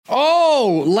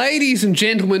Oh, ladies and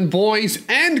gentlemen, boys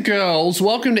and girls,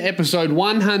 welcome to episode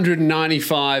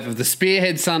 195 of the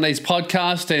Spearhead Sundays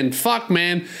podcast. And fuck,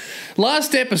 man,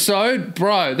 last episode,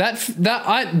 bro, did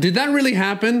that really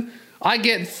happen?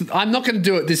 I'm not going to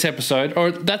do it this episode,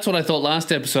 or that's what I thought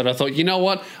last episode. I thought, you know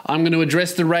what? I'm going to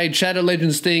address the Raid Shadow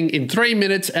Legends thing in 3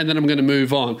 minutes, and then I'm going to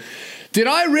move on. Did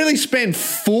I really spend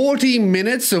 40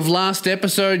 minutes of last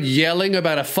episode yelling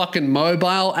about a fucking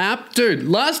mobile app? Dude,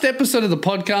 last episode of the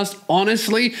podcast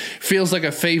honestly feels like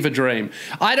a fever dream.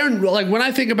 When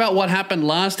I think about what happened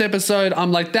last episode,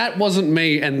 I'm like, that wasn't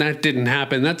me and that didn't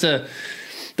happen. That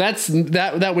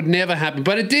would never happen.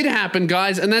 But it did happen,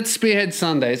 guys, and that's Spearhead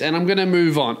Sundays, and I'm going to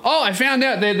move on. Oh, I found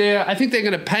out I think they're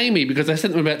going to pay me because I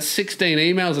sent them about 16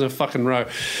 emails in a fucking row.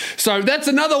 So that's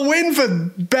another win for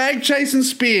Bag Chasing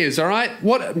Spears, all right?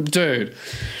 Dude,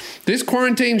 this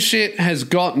quarantine shit has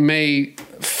got me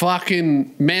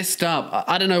fucking messed up.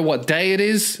 I don't know what day it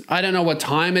is. I don't know what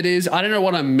time it is. I don't know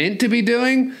what I'm meant to be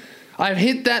doing. I've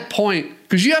hit that point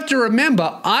because you have to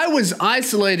remember I was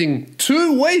isolating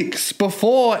 2 weeks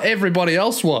before everybody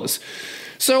else was.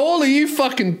 So all of you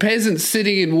fucking peasants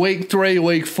sitting in week 3,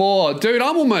 week 4, dude,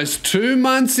 I'm almost 2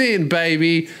 months in,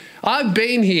 baby. I've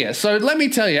been here. So let me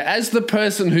tell you, as the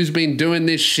person who's been doing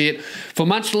this shit for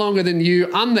much longer than you,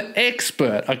 I'm the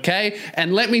expert, okay?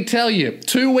 And let me tell you,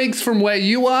 2 weeks from where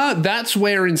you are, that's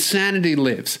where insanity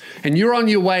lives. And you're on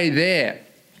your way there.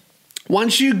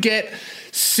 Once you get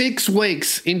 6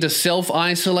 weeks into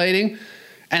self-isolating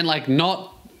and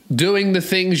not doing the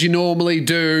things you normally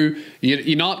do,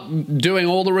 you're not doing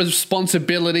all the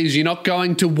responsibilities, you're not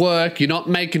going to work, you're not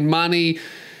making money,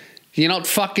 you're not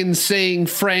fucking seeing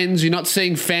friends, you're not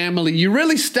seeing family, you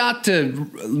really start to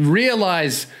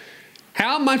realize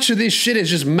how much of this shit is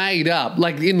just made up,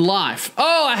 in life.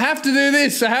 Oh, I have to do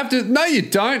this, no you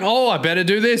don't. Oh, I better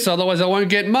do this, otherwise I won't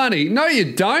get money. No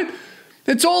you don't.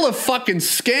 It's all a fucking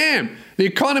scam. The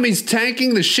economy's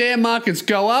tanking, the share markets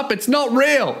go up. It's not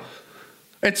real.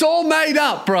 It's all made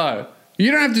up, bro. You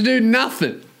don't have to do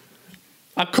nothing.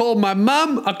 I called my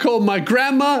mum, I called my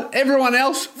grandma, everyone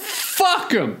else, fuck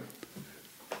them.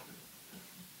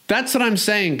 That's what I'm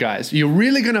saying, guys. You're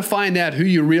really going to find out who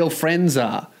your real friends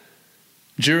are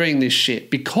during this shit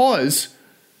because,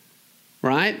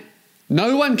 right,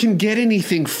 no one can get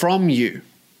anything from you.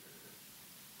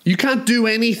 You can't do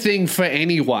anything for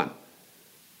anyone.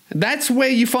 That's where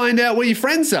you find out where your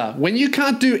friends are. When you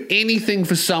can't do anything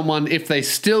for someone, if they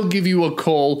still give you a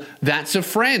call, that's a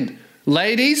friend.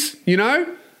 Ladies,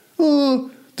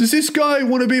 oh, does this guy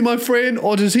want to be my friend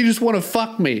or does he just want to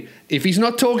fuck me? If he's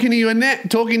not talking to you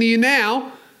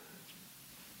now,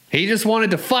 he just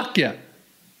wanted to fuck you.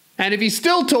 And if he's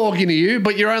still talking to you,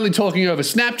 but you're only talking over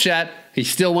Snapchat, he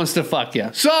still wants to fuck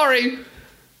you. Sorry.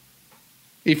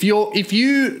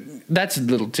 That's a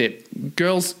little tip.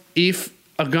 Girls, if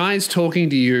a guy's talking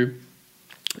to you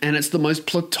and it's the most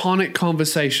platonic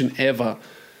conversation ever,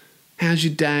 how's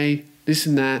your day, this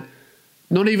and that,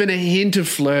 not even a hint of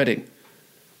flirting,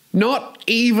 not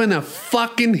even a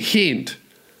fucking hint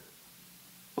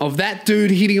of that dude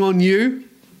hitting on you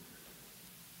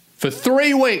for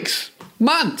 3 weeks,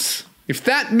 months, if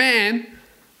that man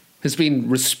has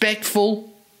been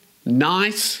respectful,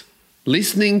 nice,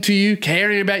 listening to you,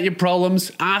 caring about your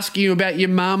problems, asking you about your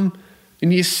mum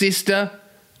and your sister,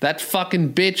 that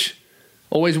fucking bitch,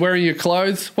 always wearing your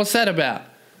clothes. What's that about?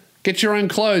 Get your own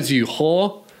clothes, you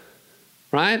whore.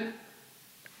 Right?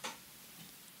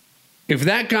 If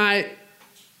that guy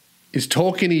is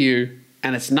talking to you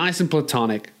and it's nice and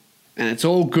platonic and it's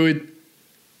all good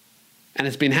and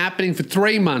it's been happening for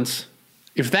 3 months,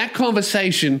 if that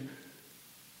conversation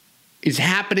is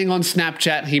happening on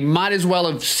Snapchat, he might as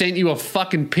well have sent you a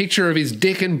fucking picture of his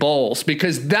dick and balls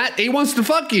because he wants to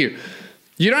fuck you.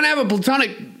 You don't have a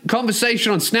platonic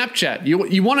conversation on Snapchat.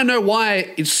 You want to know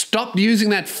why it stopped using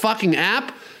that fucking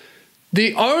app?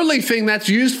 The only thing that's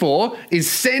used for is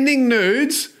sending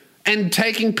nudes and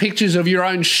taking pictures of your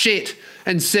own shit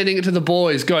and sending it to the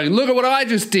boys going, look at what I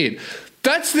just did.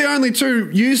 That's the only 2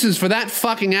 uses for that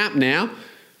fucking app now,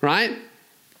 right?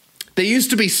 There used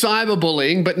to be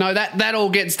cyberbullying, but no, that all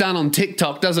gets done on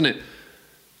TikTok, doesn't it?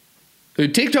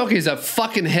 Dude, TikTok is a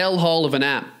fucking hellhole of an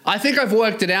app. I think I've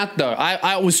worked it out, though.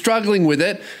 I was struggling with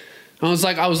it. I was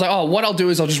like, oh, what I'll do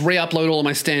is I'll just re-upload all of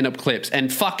my stand-up clips.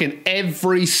 And fucking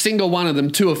every single one of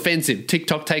them too offensive.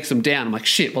 TikTok takes them down. I'm like,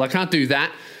 shit, well, I can't do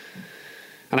that.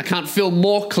 And I can't film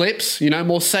more clips,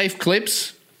 more safe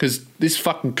clips, because this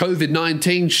fucking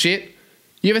COVID-19 shit.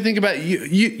 You ever think about,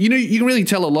 you can really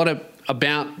tell a lot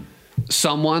about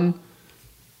someone.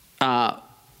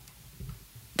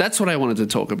 That's what I wanted to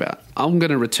talk about. I'm going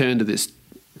to return to this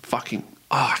fucking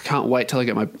I can't wait till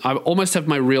I almost have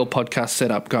my real podcast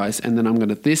set up, guys. And then I'm going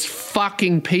to, this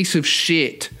fucking piece of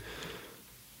shit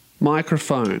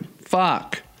microphone.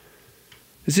 Fuck.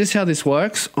 Is this how this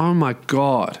works? Oh my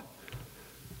God.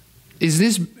 Is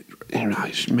this,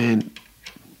 man,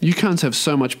 you cunts have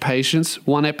so much patience.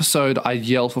 One episode, I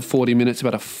yell for 40 minutes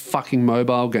about a fucking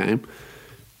mobile game.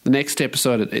 The next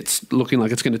episode, it's looking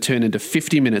like it's going to turn into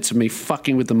 50 minutes of me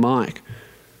fucking with the mic.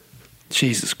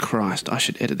 Jesus Christ, I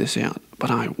should edit this out, but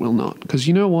I will not. Because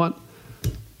you know what?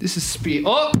 This is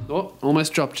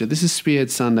almost dropped you. This is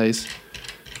Spearhead Sundays,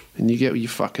 and you get what you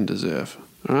fucking deserve.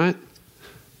 All right?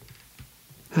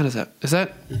 How does that... Is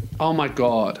that... Oh, my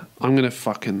God. I'm going to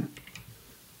fucking...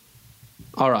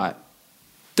 All right.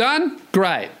 Done?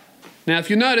 Great. Now, if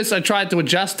you notice, I tried to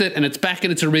adjust it, and it's back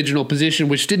in its original position,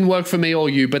 which didn't work for me or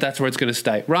you, but that's where it's going to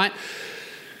stay, right?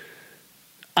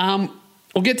 We'll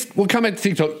come back to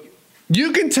TikTok.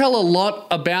 You can tell a lot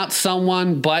about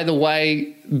someone by the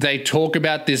way they talk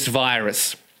about this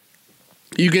virus.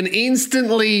 You can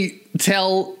instantly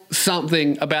tell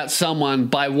something about someone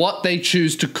by what they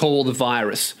choose to call the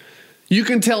virus. You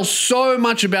can tell so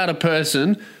much about a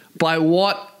person by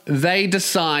what they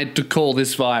decide to call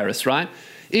this virus, right?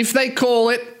 If they call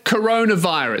it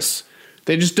coronavirus,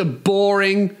 they're just a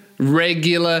boring,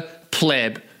 regular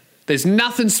pleb. There's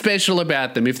nothing special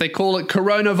about them. If they call it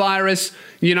coronavirus,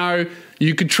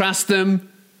 you could trust them.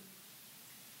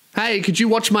 Hey, could you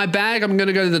watch my bag? I'm going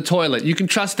to go to the toilet. You can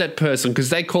trust that person because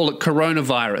they call it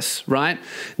coronavirus, right?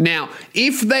 Now,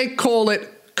 if they call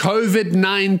it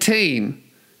COVID-19,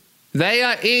 they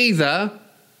are either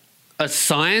a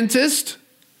scientist,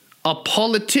 a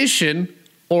politician,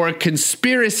 or a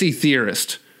conspiracy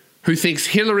theorist who thinks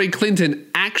Hillary Clinton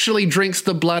actually drinks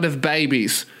the blood of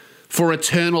babies for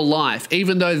eternal life,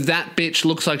 even though that bitch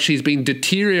looks like she's been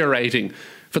deteriorating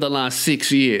for the last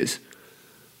 6 years,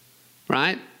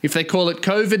 right? If they call it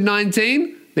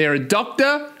COVID-19, they're a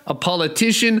doctor, a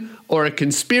politician, or a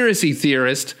conspiracy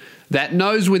theorist that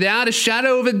knows without a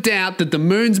shadow of a doubt that the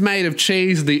moon's made of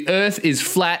cheese, the earth is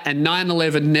flat, and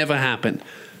 9/11 never happened,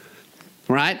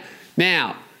 right?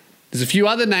 Now, there's a few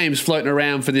other names floating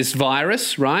around for this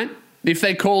virus, right? If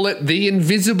they call it the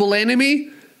invisible enemy,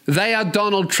 they are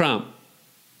Donald Trump.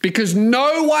 Because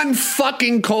no one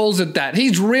fucking calls it that.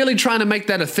 He's really trying to make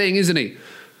that a thing, isn't he?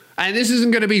 And this isn't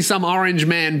going to be some orange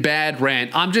man bad rant.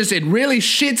 It really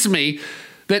shits me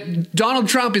that Donald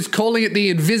Trump is calling it the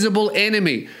invisible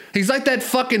enemy. He's like that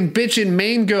fucking bitch in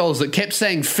Mean Girls that kept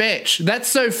saying fetch. That's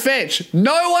so fetch.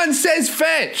 No one says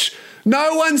fetch.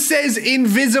 No one says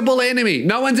invisible enemy.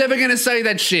 No one's ever going to say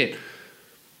that shit.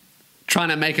 Trying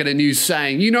to make it a new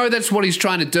saying. That's what he's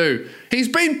trying to do. He's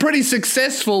been pretty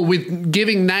successful with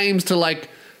giving names to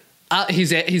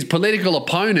his political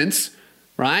opponents,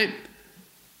 right?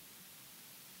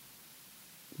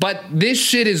 But this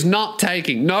shit is not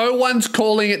taking. No one's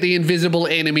calling it the invisible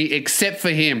enemy except for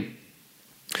him.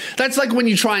 That's like when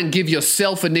you try and give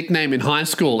yourself a nickname in high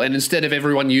school and instead of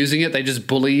everyone using it, they just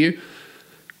bully you.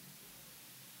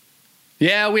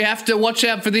 Yeah, we have to watch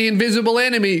out for the invisible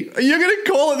enemy. You're going to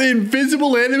call it the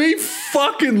invisible enemy?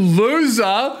 Fucking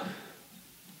loser.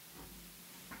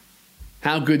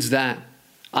 How good's that?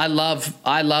 I've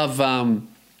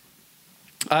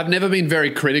never been very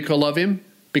critical of him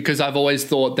because I've always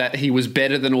thought that he was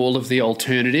better than all of the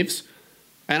alternatives.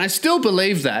 And I still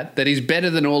believe that he's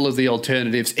better than all of the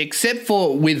alternatives, except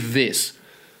for with this.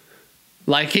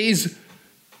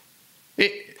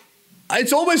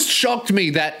 It's almost shocked me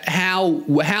that how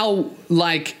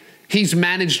he's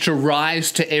managed to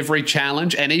rise to every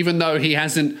challenge, and even though he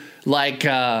hasn't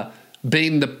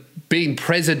been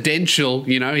presidential,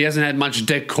 he hasn't had much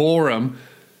decorum,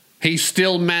 he's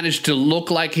still managed to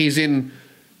look like he's in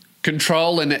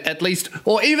control, and at least,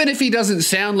 or even if he doesn't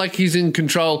sound like he's in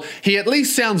control, he at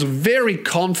least sounds very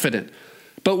confident.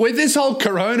 But with this whole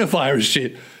coronavirus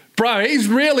shit, bro, he's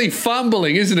really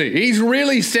fumbling, isn't he? He's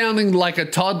really sounding like a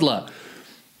toddler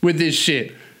with this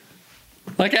shit.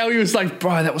 Like how he was like,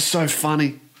 bro, that was so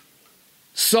funny.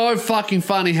 So fucking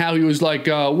funny how he was like,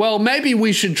 well, maybe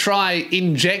we should try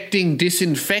injecting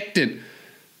disinfectant.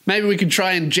 Maybe we could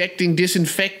try injecting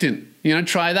disinfectant.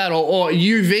 Try that. Or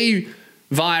UV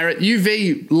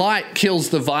light kills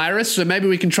the virus, so maybe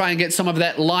we can try and get some of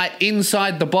that light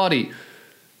inside the body.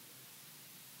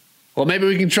 Or maybe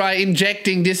we can try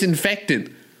injecting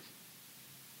disinfectant.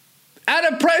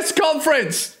 At a press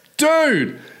conference!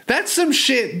 Dude, that's some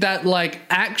shit that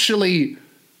actually...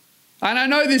 And I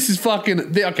know this is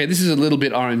fucking... Okay, this is a little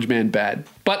bit orange man bad.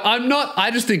 But I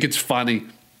just think it's funny.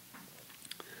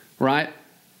 Right?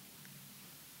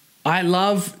 I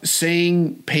love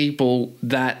seeing people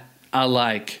that are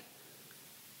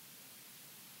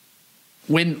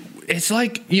when it's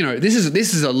like, you know, this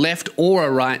is a left or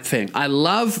a right thing. I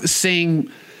love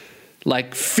seeing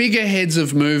like figureheads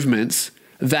of movements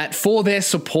that for their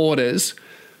supporters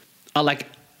are like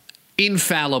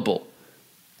infallible.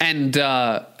 And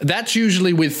that's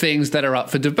usually with things that are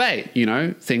up for debate, you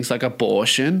know, things like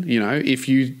abortion, you know, if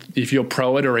you're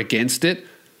pro it or against it.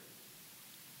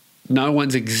 No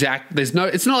one's exact. It's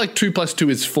not like 2 + 2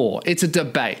 is 4. It's a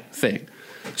debate thing.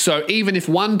 So even if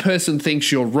one person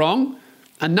thinks you're wrong,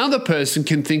 another person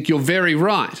can think you're very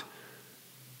right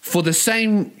for the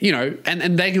same, you know,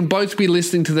 and they can both be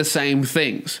listening to the same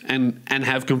things and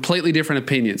have completely different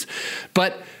opinions.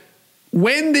 But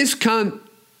when this cunt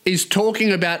is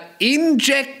talking about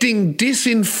injecting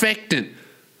disinfectant,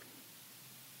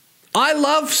 I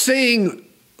love seeing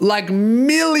like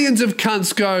millions of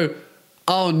cunts go,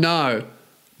 oh no,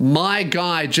 my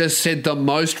guy just said the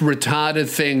most retarded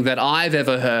thing that I've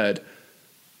ever heard.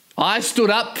 I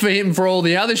stood up for him for all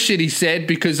the other shit he said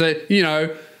because, you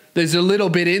know, there's a little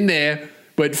bit in there,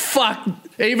 but fuck,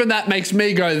 even that makes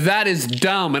me go, that is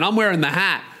dumb, and I'm wearing the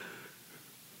hat.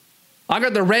 I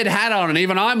got the red hat on and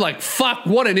even I'm like, fuck,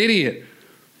 what an idiot.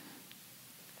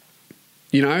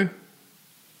 You know?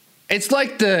 It's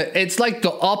like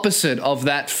the opposite of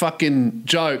that fucking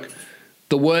joke.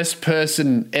 The worst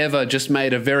person ever just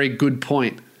made a very good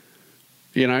point.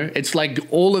 You know? It's like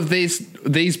all of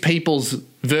these people's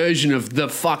version of the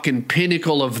fucking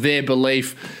pinnacle of their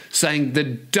belief saying the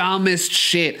dumbest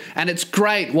shit. And it's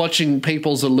great watching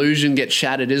people's illusion get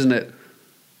shattered, isn't it?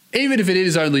 Even if it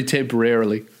is only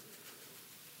temporarily.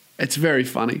 It's very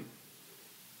funny.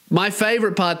 My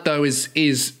favorite part though is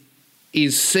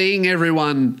seeing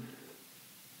everyone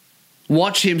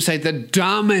watch him say the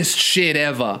dumbest shit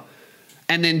ever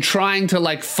and then trying to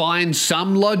like find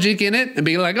some logic in it and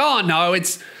be like, oh no,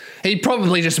 he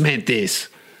probably just meant this.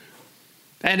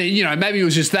 And you know, maybe it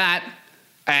was just that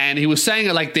and he was saying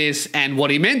it like this and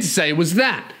what he meant to say was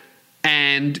that.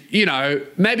 And, you know,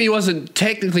 maybe he wasn't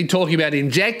technically talking about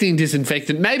injecting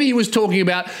disinfectant. Maybe he was talking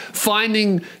about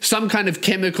finding some kind of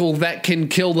chemical that can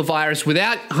kill the virus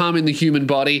without harming the human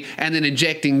body and then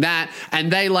injecting that.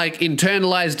 And they like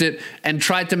internalized it and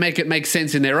tried to make it make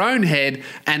sense in their own head.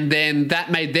 And then that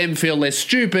made them feel less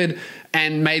stupid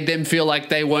and made them feel like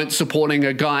they weren't supporting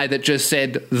a guy that just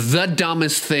said the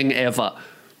dumbest thing ever.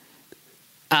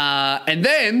 And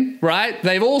then, right,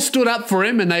 they've all stood up for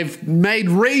him and they've made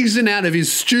reason out of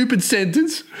his stupid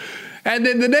sentence. And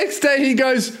then the next day he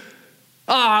goes,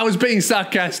 oh, I was being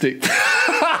sarcastic. Bro,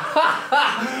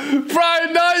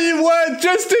 no, you weren't.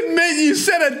 Just admit you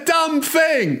said a dumb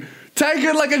thing. Take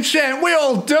it like a champ. We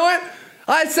all do it.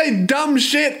 I say dumb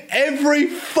shit every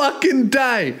fucking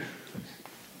day.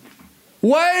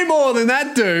 Way more than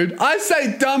that, dude. I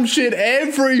say dumb shit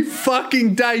every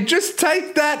fucking day. Just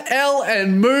take that L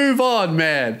and move on,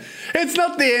 man. It's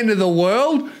not the end of the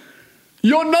world.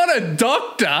 You're not a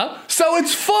doctor, so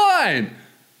it's fine.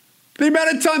 The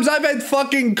amount of times I've had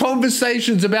fucking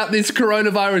conversations about this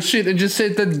coronavirus shit and just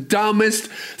said the dumbest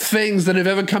things that have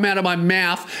ever come out of my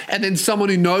mouth, and then someone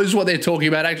who knows what they're talking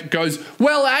about goes,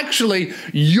 well, actually,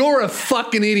 you're a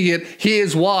fucking idiot.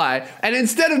 Here's why. And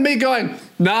instead of me going,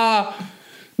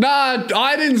 Nah,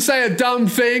 I didn't say a dumb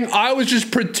thing. I was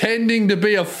just pretending to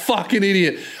be a fucking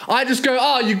idiot. I just go,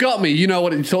 oh, you got me. You know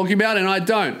what you're talking about, and I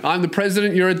don't. I'm the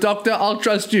president. You're a doctor. I'll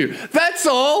trust you. That's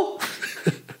all.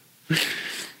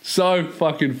 So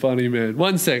fucking funny, man.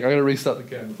 1 sec. I got to restart the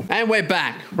camera. And we're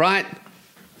back, right?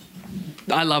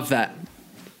 I love that.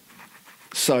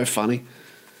 So funny.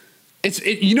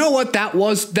 You know what that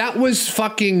was? That was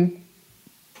fucking...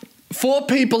 For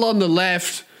people on the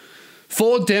left...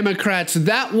 For Democrats,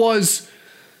 that must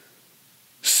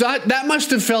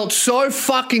have felt so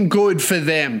fucking good for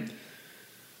them.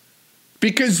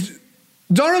 Because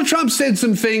Donald Trump said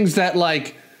some things that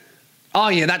like, oh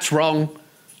yeah, that's wrong,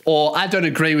 or I don't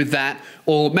agree with that,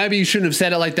 or maybe you shouldn't have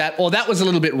said it like that, or that was a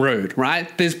little bit rude,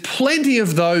 right? There's plenty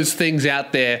of those things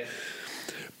out there.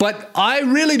 But I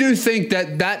really do think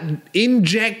that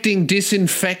injecting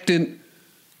disinfectant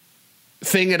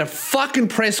thing at a fucking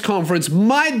press conference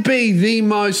might be the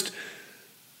most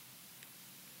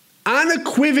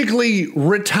unequivocally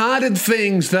retarded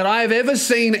things that I've ever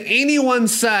seen anyone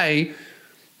say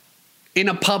in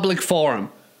a public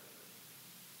forum.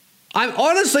 I'm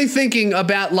honestly thinking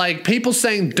about like people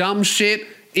saying dumb shit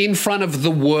in front of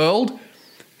the world.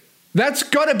 That's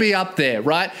got to be up there,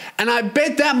 right? And I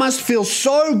bet that must feel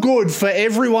so good for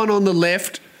everyone on the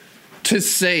left to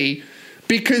see,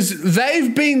 because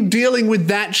they've been dealing with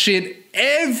that shit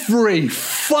every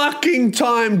fucking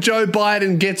time Joe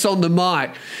Biden gets on the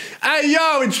mic. Hey,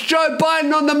 yo, it's Joe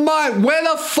Biden on the mic. Where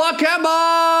the fuck am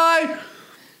I?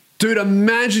 Dude,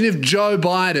 imagine if Joe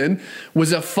Biden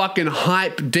was a fucking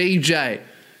hype DJ.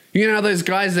 You know those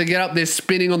guys that get up there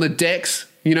spinning on the decks,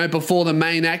 you know, before the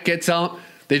main act gets up?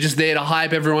 They're just there to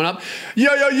hype everyone up.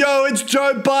 Yo, yo, yo, it's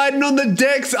Joe Biden on the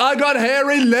decks. I got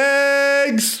hairy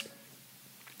legs.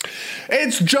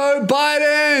 It's Joe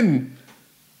Biden.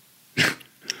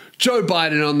 Joe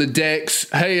Biden on the decks.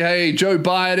 Hey, hey, Joe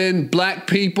Biden, black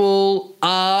people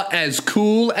are as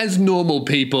cool as normal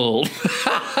people.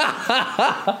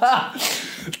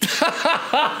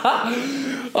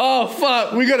 Oh,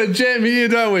 fuck. We got a jam here,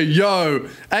 don't we? Yo.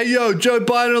 Hey, yo, Joe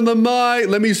Biden on the mic.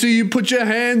 Let me see you put your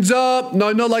hands up.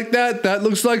 No, not like that. That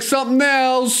looks like something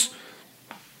else.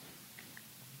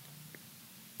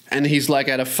 And he's like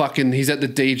he's at the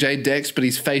DJ decks, but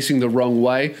he's facing the wrong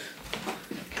way.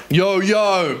 Yo,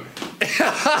 yo.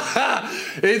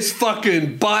 It's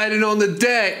fucking Biden on the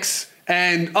decks.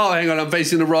 And, oh, hang on, I'm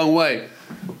facing the wrong way.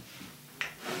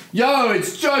 Yo,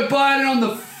 it's Joe Biden on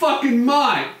the fucking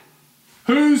mic.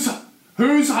 Who's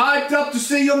hyped up to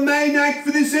see your main act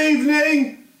for this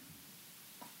evening?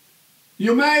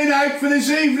 Your main act for this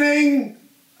evening?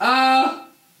 Oh,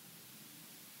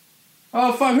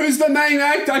 fuck, who's the main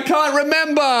act? I can't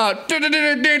remember.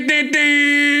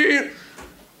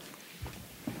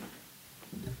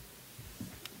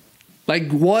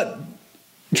 Like, what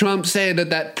Trump said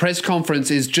at that press conference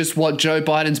is just what Joe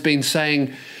Biden's been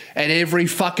saying at every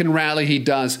fucking rally he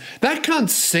does. That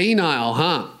cunt's senile,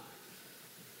 huh?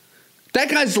 That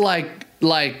guy's like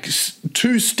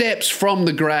 2 steps from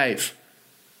the grave.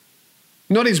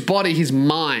 Not his body, his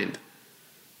mind.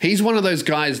 He's one of those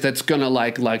guys that's gonna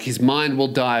like his mind will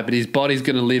die, but his body's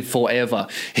gonna live forever.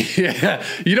 Yeah.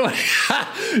 You know what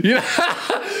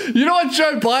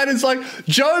Joe Biden's like?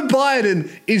 Joe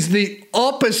Biden is the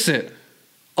opposite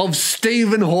of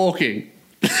Stephen Hawking.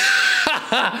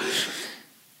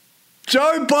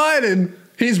 Joe Biden,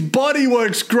 his body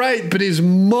works great, but his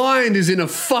mind is in a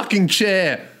fucking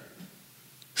chair.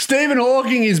 Stephen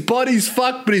Hawking, his body's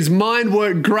fucked, but his mind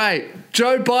worked great.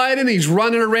 Joe Biden, he's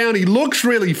running around. He looks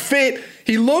really fit.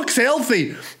 He looks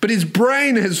healthy, but his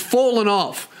brain has fallen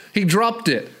off. He dropped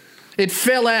it. It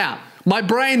fell out. My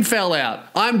brain fell out.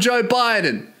 I'm Joe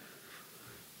Biden.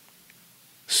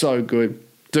 So good.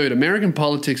 Dude, American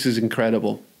politics is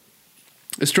incredible.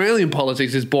 Australian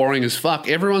politics is boring as fuck.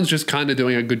 Everyone's just kind of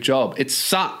doing a good job. It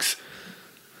sucks.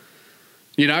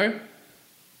 You know?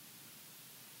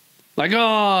 Like,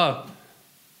 oh,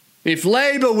 if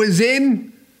Labor was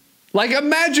in, like,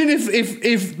 imagine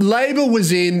if Labor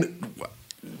was in,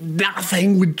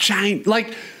 nothing would change.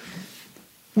 Like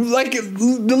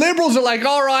the Liberals are like,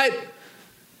 all right,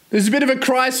 there's a bit of a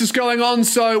crisis going on,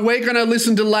 so we're going to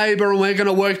listen to Labor and we're going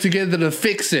to work together to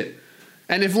fix it.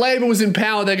 And if Labor was in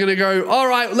power, they're going to go, all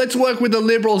right, let's work with the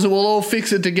Liberals and we'll all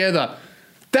fix it together.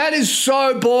 That is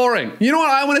so boring. You know what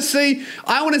I want to see?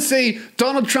 I want to see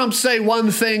Donald Trump say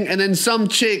one thing and then some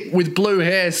chick with blue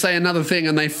hair say another thing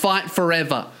and they fight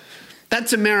forever.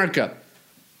 That's America.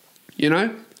 You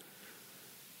know?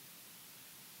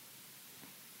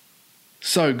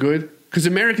 So good. Because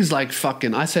America's like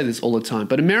fucking, I say this all the time,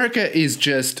 but America is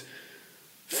just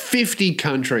 50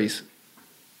 countries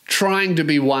trying to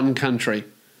be one country.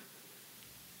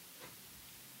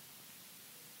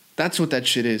 That's what that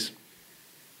shit is.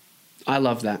 I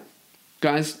love that.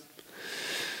 Guys,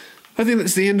 I think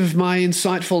that's the end of my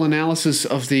insightful analysis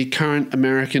of the current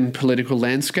American political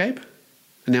landscape.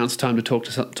 And now it's time to talk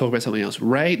about something else.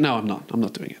 Ray? No, I'm not. I'm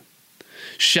not doing it.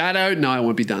 Shadow? No, I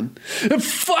won't be done. No,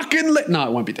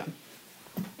 it won't be done.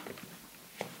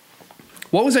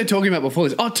 What was I talking about before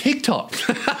this? Oh, TikTok.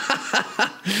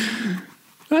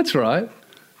 That's right.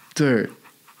 Dude,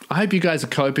 I hope you guys are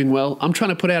coping well. I'm trying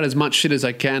to put out as much shit as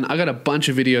I can. I got a bunch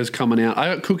of videos coming out.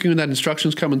 I got Cooking Without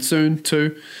Instructions coming soon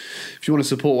too. If you want to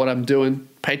support what I'm doing,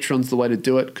 Patreon's the way to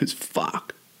do it, because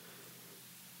fuck.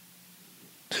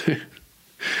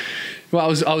 Well,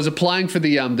 I was applying for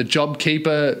the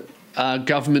JobKeeper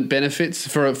government benefits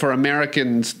for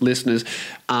American listeners.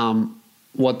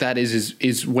 What that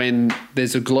is when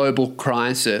there's a global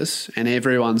crisis and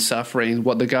everyone's suffering,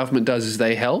 what the government does is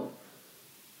they help.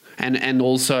 And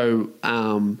also,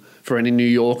 for any New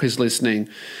Yorkers listening,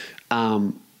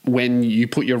 when you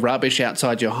put your rubbish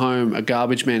outside your home, a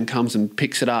garbage man comes and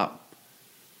picks it up.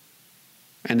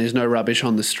 And there's no rubbish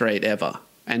on the street ever.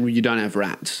 And you don't have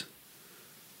rats.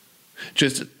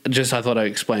 Just I thought I'd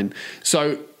explain.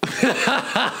 So,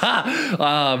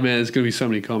 oh man, there's going to be so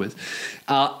many comments.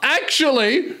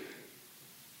 Actually,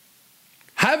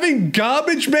 having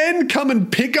garbage men come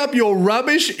and pick up your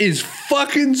rubbish is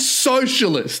fucking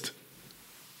socialist.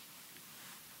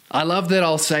 I love that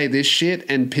I'll say this shit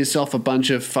and piss off a bunch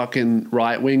of fucking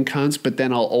right-wing cunts, but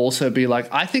then I'll also be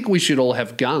like, I think we should all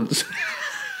have guns.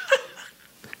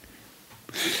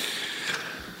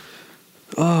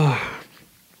 Oh.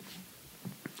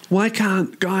 Why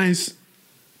can't, guys,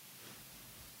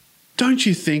 don't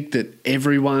you think that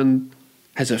everyone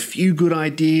has a few good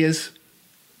ideas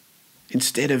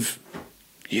instead of,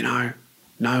 no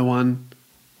one,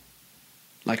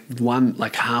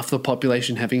 like half the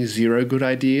population having zero good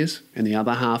ideas and the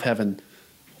other half having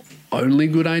only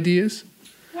good ideas?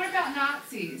 What about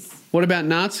Nazis? What about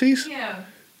Nazis? Yeah.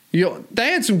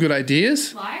 They had some good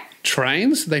ideas. Like?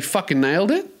 Trains, they fucking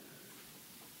nailed it.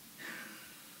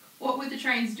 What were the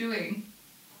trains doing?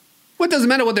 Well, it doesn't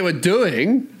matter what they were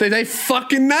doing. They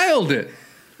fucking nailed it.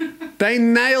 They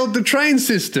nailed the train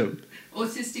system.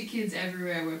 Autistic kids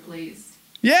everywhere were pleased.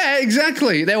 Yeah,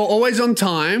 exactly. They were always on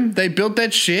time. They built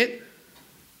that shit.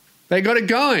 They got it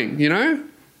going,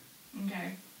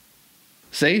 Okay.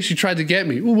 See, she tried to get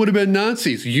me. Well, what about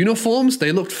Nazis? Uniforms,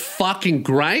 they looked fucking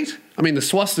great. I mean, the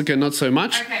swastika, not so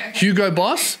much. Okay. Hugo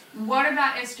Boss. Okay. What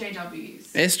about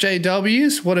SJWs?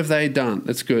 SJWs, what have they done?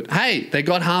 That's good. Hey, they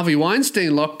got Harvey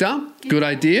Weinstein locked up. Good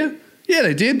idea. Yeah,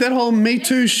 they did. That whole Me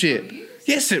Too shit.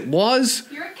 Yes, it was.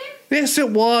 You reckon? Yes,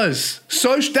 it was.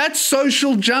 That's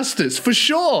social justice, for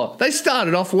sure. They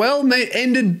started off well and they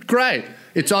ended great.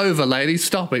 It's over, ladies.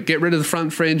 Stop it. Get rid of the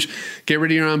front fringe. Get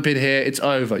rid of your armpit hair. It's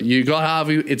over. You got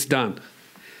Harvey. It's done.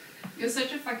 You're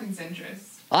such a fucking centrist.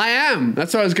 I am.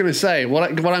 That's what I was going to say.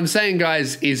 What I'm saying,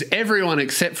 guys, is everyone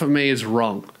except for me is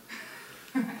wrong.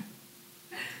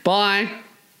 Bye.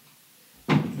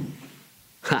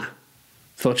 Ha.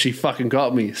 Thought she fucking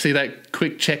got me. See that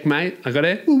quick checkmate I got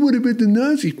there? Well, what about the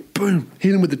Nazis? Boom.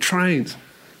 Hit him with the trains.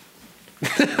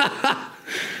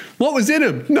 What was in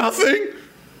him? Nothing.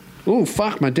 Oh,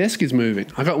 fuck. My desk is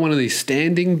moving. I got one of these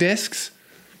standing desks.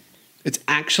 It's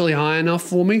actually high enough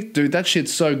for me. Dude, that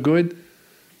shit's so good.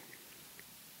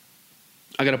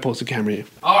 I got to pause the camera here.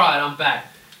 All right, I'm back.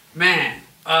 Man,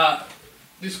 you're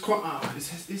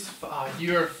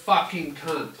a fucking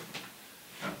cunt.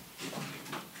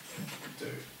 Dude,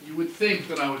 you would think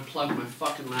that I would plug my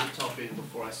fucking laptop in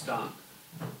before I start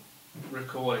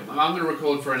recording. I'm going to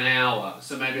record for an hour,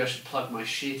 so maybe I should plug my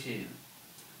shit in.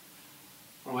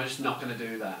 Or am I just not going to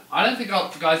do that? I don't think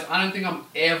I'm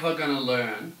ever going to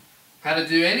learn how to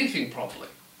do anything properly.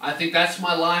 I think that's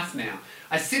my life now.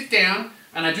 I sit down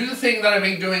and I do the thing that I've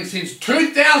been doing since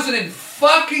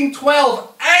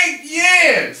 2012, 8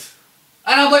 years.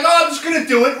 And I'm like, I'm just going to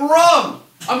do it wrong.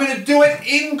 I'm going to do it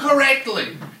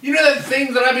incorrectly. You know that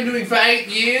thing that I've been doing for 8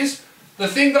 years? The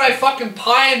thing that I fucking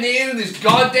pioneered in this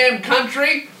goddamn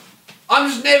country? I'm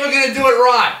just never going to do it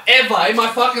right, ever, in my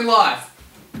fucking life.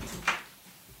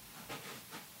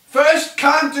 First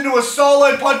cunt to do a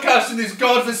solo podcast in this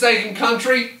godforsaken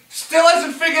country, still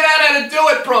hasn't figured out how to do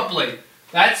it properly.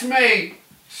 That's me,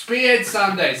 Spearhead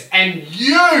Sundays, and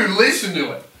you listen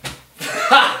to it.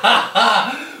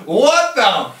 What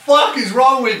the fuck is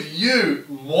wrong with you,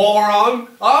 moron?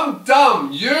 I'm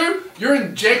dumb. You're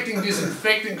injecting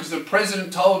disinfectant because the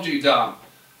president told you dumb.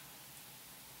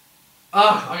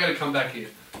 I gotta come back here.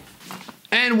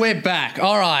 And we're back.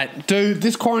 All right, dude,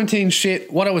 this quarantine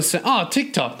shit, what I was saying. Oh,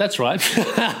 TikTok, that's right.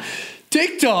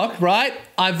 TikTok, right?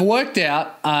 I've worked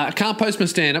out, I can't post my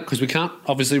stand-up because we can't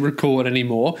obviously record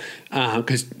anymore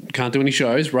because can't do any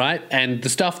shows, right? And the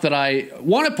stuff that I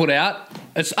want to put out,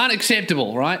 it's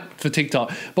unacceptable, right, for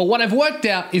TikTok. But what I've worked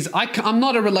out is I'm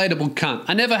not a relatable cunt.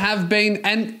 I never have been.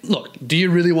 And look, do you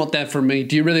really want that from me?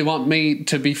 Do you really want me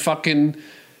to be fucking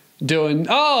doing,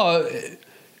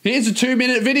 here's a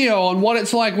 2-minute video on what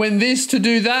it's like when this to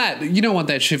do that? You don't want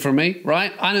that shit from me,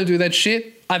 right? I don't do that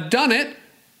shit. I've done it,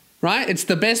 right? It's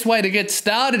the best way to get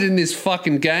started in this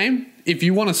fucking game. If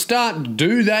you want to start,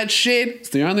 do that shit. It's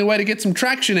the only way to get some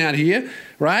traction out here,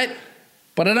 right?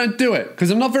 But I don't do it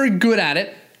because I'm not very good at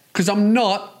it because I'm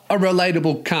not a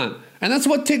relatable cunt. And that's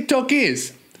what TikTok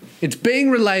is. It's being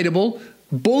relatable,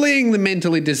 bullying the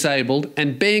mentally disabled,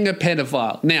 and being a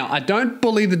pedophile. Now, I don't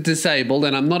bully the disabled,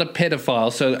 and I'm not a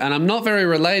pedophile, and I'm not very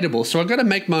relatable, so I've got to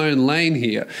make my own lane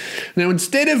here. Now,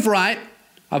 instead of, right,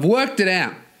 I've worked it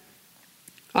out.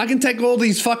 I can take all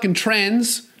these fucking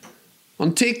trends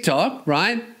on TikTok,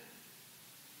 right,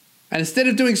 and instead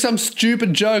of doing some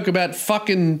stupid joke about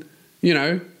fucking,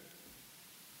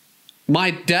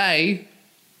 my day,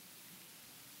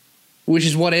 which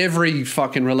is what every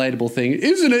fucking relatable thing.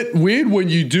 Isn't it weird when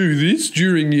you do this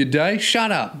during your day?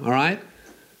 Shut up, all right?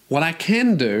 What I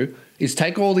can do is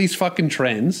take all these fucking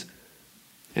trends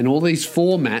and all these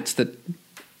formats that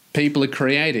people are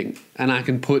creating and I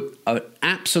can put an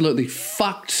absolutely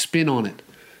fucked spin on it.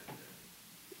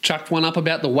 chucked one up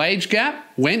about the wage gap.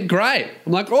 Went great.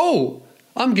 I'm like, oh,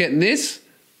 I'm getting this.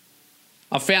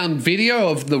 I found video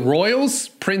of the royals,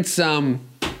 Prince, not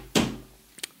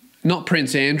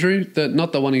Prince Andrew,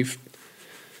 not the one who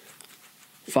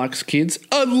fucks kids.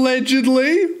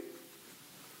 Allegedly.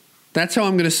 That's how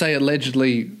I'm going to say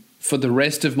allegedly for the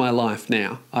rest of my life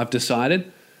now, I've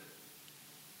decided.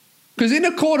 Because in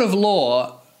a court of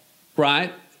law,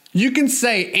 right, you can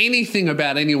say anything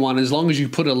about anyone as long as you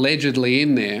put allegedly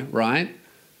in there, right?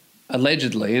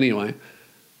 Allegedly, anyway.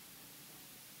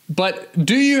 But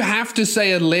do you have to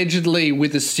say allegedly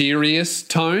with a serious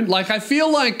tone? Like, I feel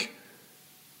like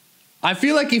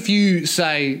if you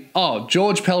say, oh,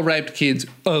 George Pell raped kids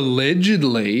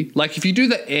allegedly, like if you do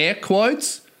the air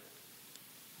quotes,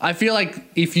 I feel like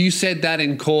if you said that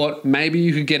in court, maybe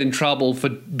you could get in trouble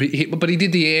but he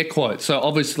did the air quotes. So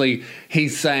obviously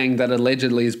he's saying that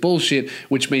allegedly is bullshit,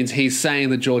 which means he's saying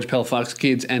that George Pell fucks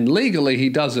kids, and legally he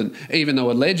doesn't, even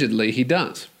though allegedly he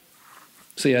does.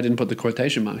 See, I didn't put the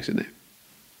quotation marks in there,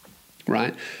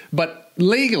 right? But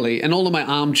legally, and all of my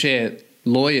armchair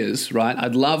lawyers, right,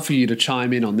 I'd love for you to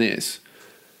chime in on this.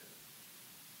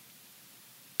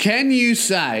 Can you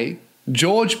say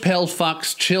George Pell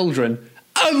fucks children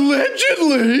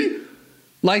allegedly?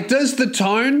 Like, does the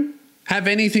tone have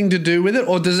anything to do with it?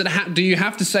 Or does it do you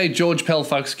have to say George Pell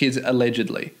fucks kids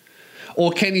allegedly?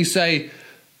 Or can you say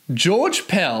George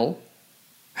Pell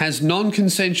has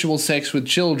non-consensual sex with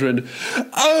children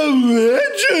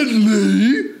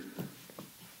allegedly?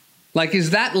 Like, is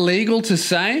that legal to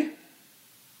say?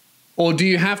 Or do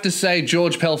you have to say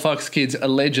George Pell fucks kids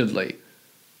allegedly?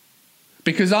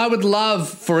 Because I would love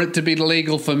for it to be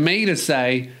legal for me to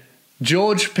say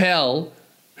George Pell,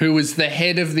 who was the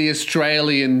head of the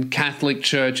Australian Catholic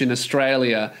Church in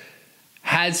Australia,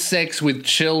 has sex with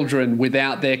children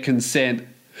without their consent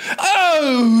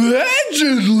allegedly.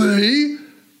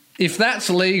 If that's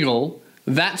legal,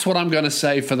 that's what I'm going to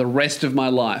say for the rest of my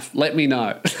life. Let me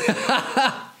know.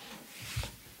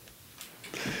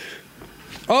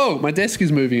 Oh, my desk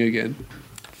is moving again.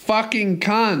 Fucking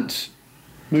cunt.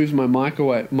 Moves my my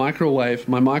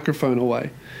microphone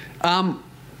away.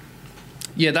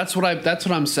 Yeah, that's what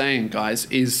I'm saying, guys,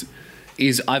 is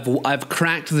I've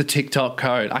cracked the TikTok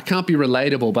code. I can't be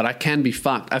relatable, but I can be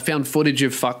fucked. I found footage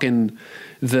of fucking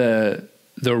the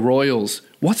royals.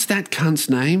 What's that cunt's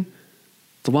name?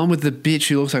 The one with the bitch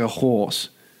who looks like a horse.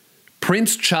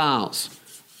 Prince Charles,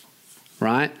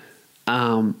 right?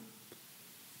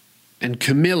 And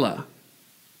Camilla,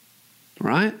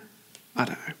 right? I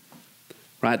don't know.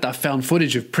 Right? I found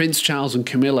footage of Prince Charles and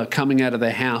Camilla coming out of their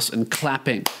house and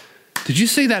clapping. Did you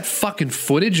see that fucking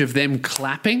footage of them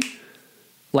clapping?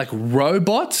 Like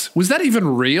robots? Was that even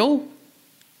real?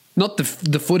 Not the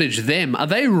footage, them. Are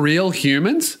they real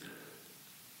humans?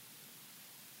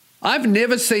 I've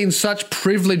never seen such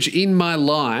privilege in my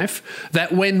life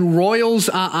that when royals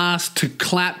are asked to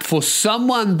clap for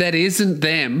someone that isn't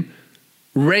them,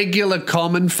 regular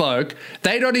common folk,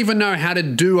 they don't even know how to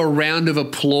do a round of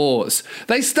applause.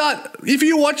 They start, if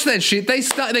you watch that shit,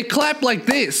 they clap like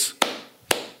this.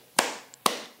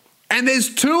 And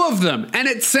there's two of them, and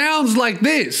it sounds like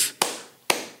this.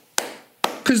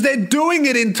 Because they're doing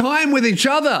it in time with each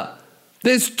other.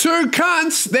 There's two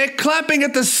cunts, they're clapping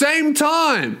at the same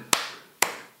time.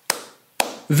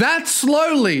 That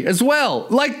slowly as well,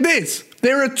 like this.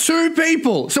 There are two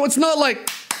people, so it's not like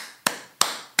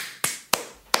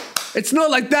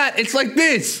that, it's like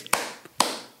this.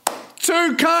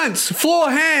 Two cunts,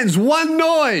 four hands, one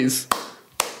noise.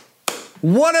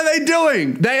 What are they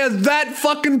doing? They are that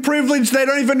fucking privileged they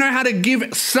don't even know how to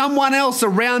give someone else a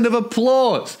round of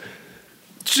applause.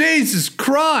 Jesus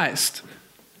Christ.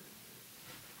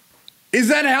 Is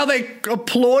that how they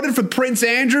applauded for Prince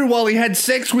Andrew while he had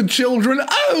sex with children?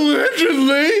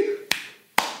 Allegedly.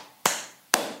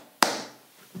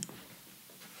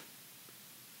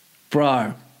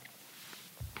 Bro.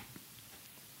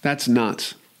 That's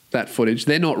nuts, that footage.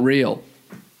 They're not real.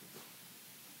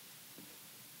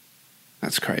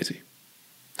 That's crazy.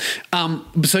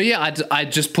 So yeah, I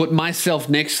just put myself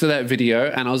next to that video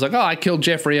and I was like, oh, I killed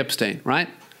Jeffrey Epstein, right?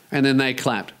 And then they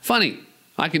clapped. Funny.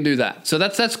 I can do that. So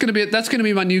that's gonna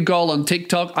be my new goal on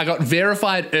TikTok. I got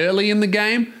verified early in the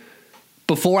game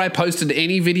before I posted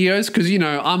any videos because you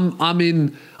know I'm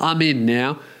in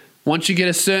now. Once you get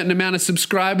a certain amount of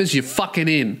subscribers, you're fucking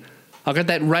in. I got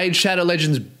that Raid Shadow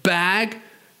Legends bag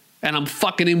and I'm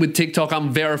fucking in with TikTok.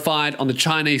 I'm verified on the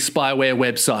Chinese spyware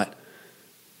website.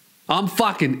 I'm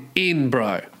fucking in,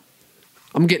 bro.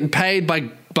 I'm getting paid by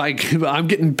gambling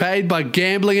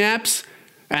apps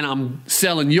and I'm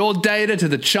selling your data to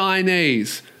the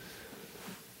Chinese.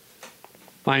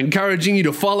 I'm encouraging you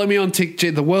to follow me on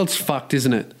TikTok. The world's fucked,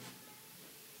 isn't it?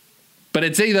 But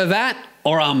it's either that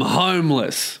or I'm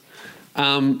homeless.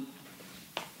 So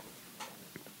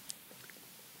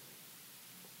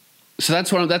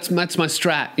that's my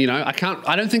strat. You know,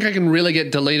 I don't think I can really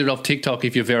get deleted off TikTok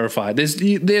if you're verified.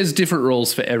 There's different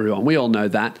rules for everyone. We all know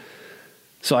that.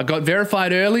 So I got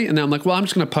verified early, and then I'm like, well, I'm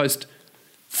just going to post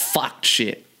fucked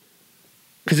shit.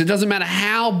 Because it doesn't matter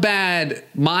how bad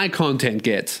my content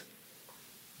gets.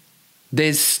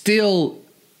 There's still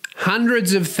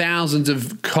hundreds of thousands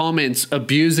of comments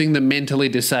abusing the mentally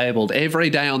disabled every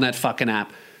day on that fucking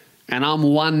app. And I'm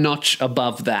one notch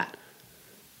above that.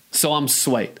 So I'm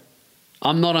sweet.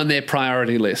 I'm not on their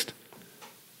priority list.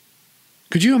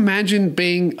 Could you imagine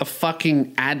being a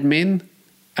fucking admin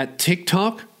at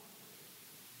TikTok?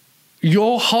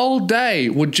 Your whole day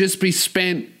would just be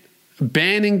spent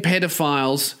banning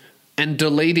pedophiles and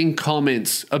deleting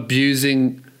comments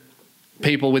abusing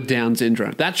people with Down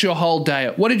syndrome. That's your whole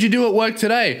day. What did you do at work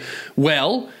today?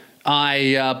 Well,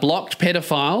 I blocked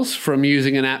pedophiles from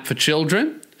using an app for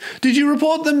children. Did you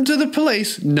report them to the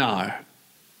police? No,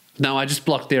 I just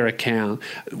blocked their account.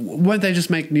 Won't they just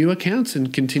make new accounts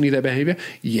and continue their behavior?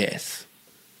 Yes.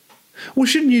 Well,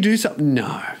 shouldn't you do something?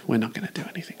 No, we're not going to do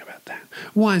anything about that.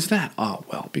 Why is that? Oh,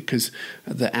 well, because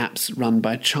the app's run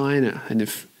by China, and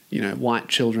if, white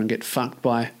children get fucked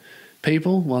by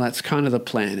people, well, that's kind of the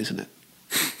plan, isn't it?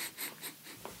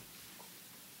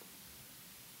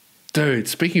 Dude,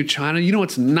 speaking of China, you know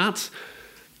what's nuts?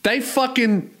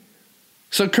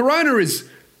 So Corona is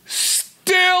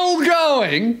still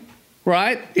going,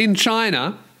 right, in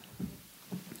China,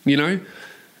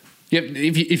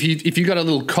 If you got a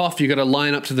little cough, you got to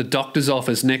line up to the doctor's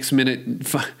office next minute.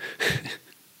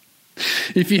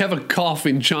 If you have a cough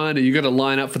in China, you got to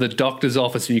line up for the doctor's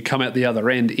office, and you come out the other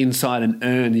end inside an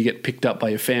urn. You get picked up by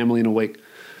your family in a week,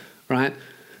 right?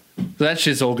 So that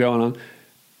shit's all going on.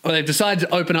 Well, they've decided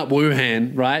to open up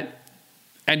Wuhan, right?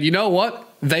 And you know what?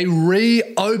 They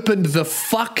reopened the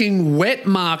fucking wet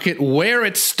market where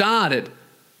it started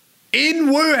in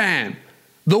Wuhan.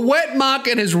 The wet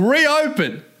market has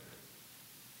reopened.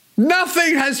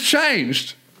 Nothing has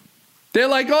changed. They're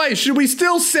like, oh, should we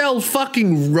still sell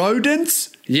fucking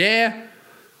rodents? Yeah.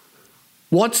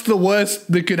 What's the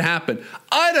worst that could happen?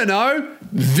 I don't know.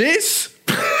 This?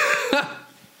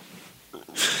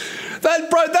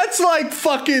 That's like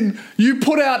fucking, you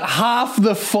put out half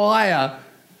the fire.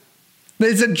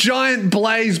 There's a giant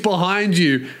blaze behind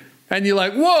you. And you're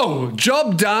like, whoa,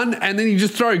 job done. And then you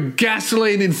just throw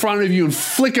gasoline in front of you and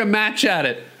flick a match at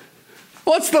it.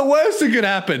 What's the worst that could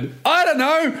happen? I don't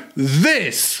know.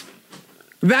 This.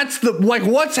 That's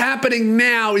what's happening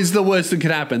now is the worst that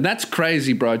could happen. That's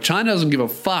crazy, bro. China doesn't give a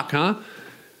fuck, huh?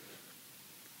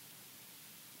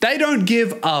 They don't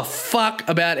give a fuck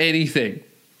about anything.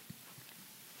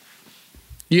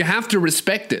 You have to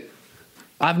respect it.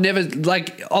 I've never, in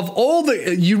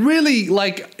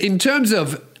terms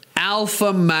of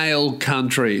alpha male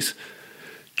countries,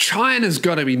 China's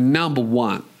got to be number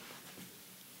one.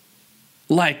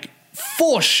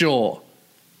 For sure.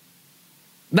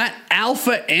 That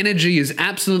alpha energy is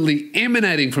absolutely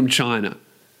emanating from China.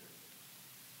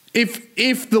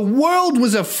 If the world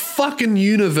was a fucking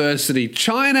university,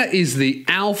 China is the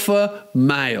alpha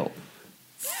male.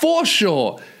 For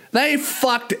sure. They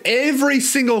fucked every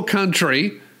single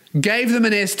country, gave them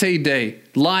an STD,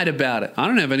 lied about it. I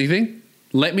don't have anything.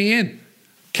 Let me in.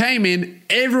 Came in,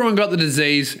 everyone got the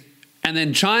disease, and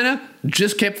then China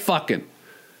just kept fucking.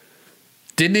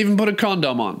 Didn't even put a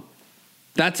condom on.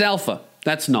 That's alpha.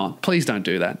 That's not. Please don't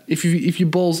do that. If your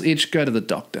balls itch, go to the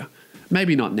doctor.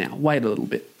 Maybe not now. Wait a little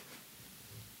bit.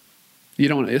 You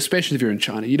don't want to, especially if you're in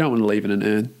China, you don't want to leave in an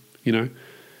urn,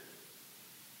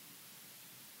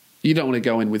 You don't want to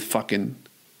go in with fucking...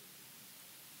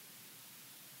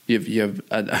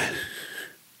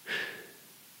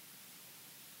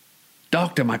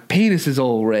 Doctor, my penis is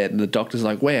all red. And the doctor's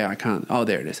like, where? I can't. Oh,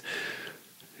 there it is.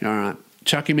 All right.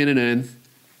 Chuck him in an urn.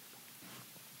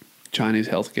 Chinese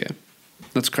healthcare.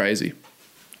 That's crazy.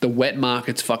 The wet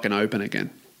market's fucking open again.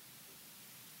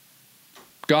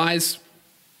 Guys,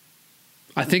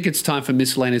 I think it's time for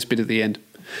miscellaneous bit at the end.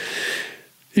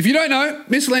 If you don't know,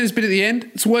 miscellaneous bit at the end,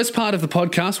 it's the worst part of the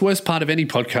podcast, worst part of any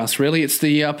podcast, really. It's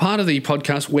the part of the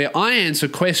podcast where I answer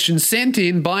questions sent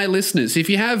in by listeners. If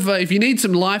you have, if you need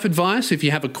some life advice, if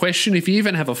you have a question, if you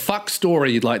even have a fuck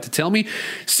story you'd like to tell me,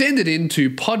 send it in to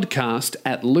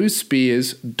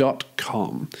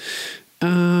podcast@loosebeers.com.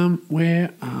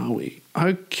 Where are we?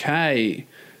 Okay.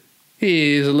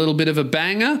 Here's a little bit of a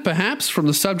banger, perhaps, from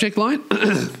the subject line.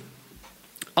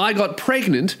 I got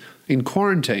pregnant in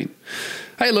quarantine.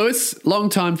 Hey, Lewis,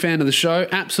 long-time fan of the show.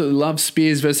 Absolutely love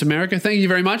Spears vs. America. Thank you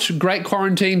very much. Great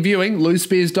quarantine viewing.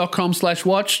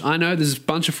 LouSpears.com/watch. I know there's a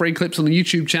bunch of free clips on the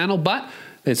YouTube channel, but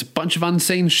there's a bunch of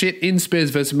unseen shit in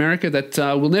Spears vs. America that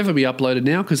will never be uploaded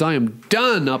now because I am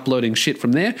done uploading shit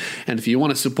from there. And if you want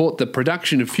to support the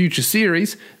production of future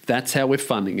series, that's how we're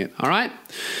funding it. All right?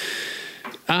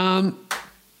 I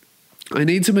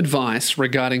need some advice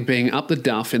regarding being up the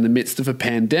duff in the midst of a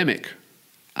pandemic.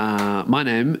 My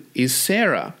name is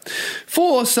Sarah.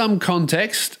 For some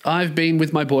context, I've been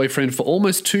with my boyfriend for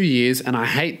almost 2 years and I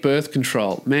hate birth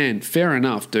control. Man, fair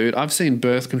enough, dude. I've seen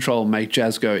birth control make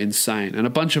Jazz go insane and a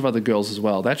bunch of other girls as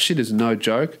well. That shit is no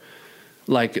joke.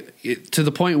 To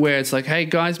the point where it's like, hey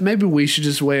guys, maybe we should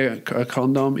just wear a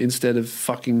condom instead of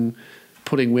fucking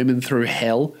putting women through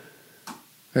hell.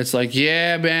 It's like,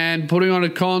 yeah, man, putting on a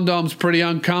condom's pretty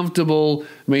uncomfortable.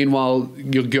 Meanwhile,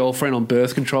 your girlfriend on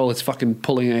birth control is fucking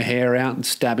pulling her hair out and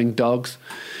stabbing dogs.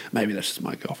 Maybe that's just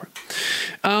my girlfriend.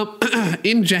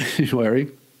 In January,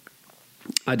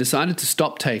 I decided to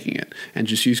stop taking it and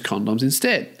just use condoms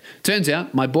instead. Turns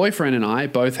out my boyfriend and I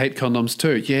both hate condoms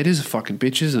too. Yeah, it is a fucking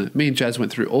bitch, isn't it? Me and Jazz went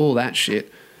through all that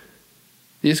shit.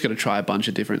 You just got to try a bunch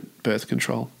of different birth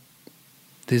control.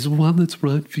 There's one that's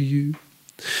right for you.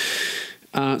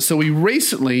 So we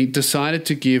recently decided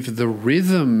to give the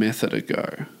rhythm method a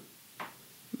go.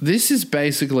 This is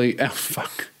basically... Oh,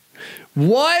 fuck.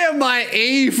 Why am I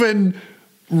even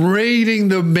reading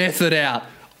the method out?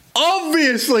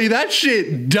 Obviously, that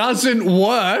shit doesn't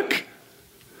work.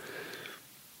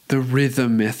 The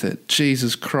rhythm method.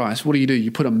 Jesus Christ. What do?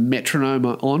 You put a metronome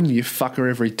on, you fuck her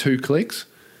every 2 clicks.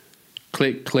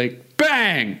 Click, click,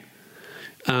 bang!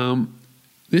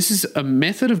 This is a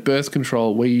method of birth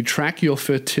control where you track your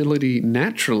fertility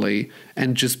naturally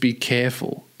and just be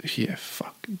careful. Yeah,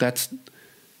 fuck.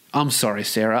 I'm sorry,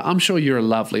 Sarah. I'm sure you're a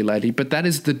lovely lady, but that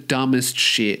is the dumbest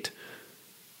shit.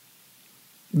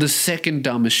 The second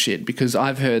dumbest shit, because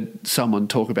I've heard someone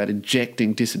talk about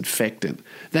injecting disinfectant.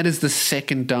 That is the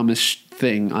second dumbest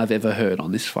thing I've ever heard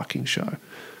on this fucking show.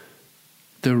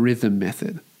 The rhythm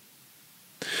method.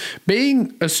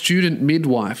 Being a student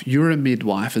midwife, you're a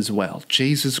midwife as well.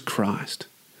 Jesus Christ.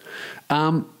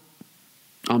 I'm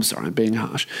sorry, I'm being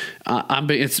harsh.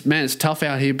 It's tough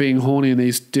out here being horny in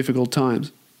these difficult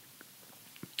times.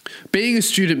 Being a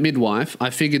student midwife, I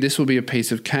figured this will be a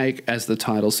piece of cake. As the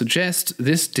title suggests,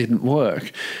 this didn't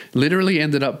work. Literally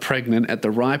ended up pregnant at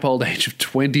the ripe old age of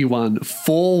 21,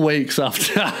 4 weeks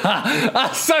after.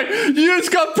 So you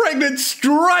just got pregnant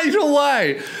straight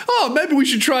away. Oh, maybe we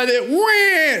should try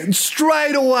that.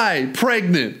 Straight away,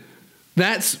 pregnant.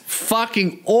 That's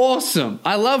fucking awesome.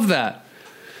 I love that.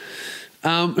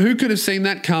 Who could have seen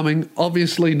that coming?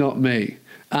 Obviously not me.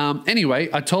 Anyway,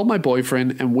 I told my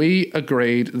boyfriend and we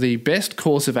agreed the best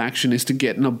course of action is to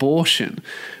get an abortion.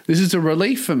 This is a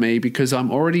relief for me because I'm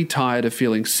already tired of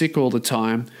feeling sick all the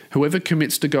time. Whoever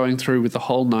commits to going through with the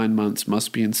whole 9 months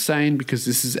must be insane because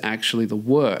this is actually the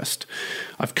worst.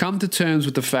 I've come to terms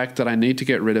with the fact that I need to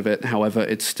get rid of it. However,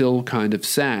 it's still kind of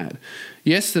sad.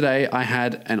 Yesterday, I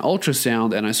had an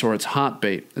ultrasound and I saw its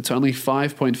heartbeat. It's only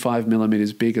 5.5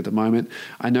 millimeters big at the moment.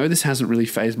 I know this hasn't really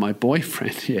fazed my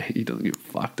boyfriend. Yeah, he doesn't give a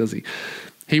fuck, does he?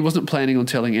 He wasn't planning on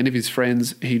telling any of his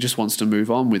friends. He just wants to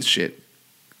move on with shit.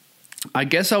 I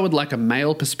guess I would like a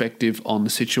male perspective on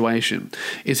the situation.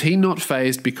 Is he not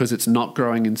fazed because it's not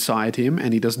growing inside him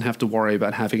and he doesn't have to worry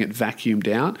about having it vacuumed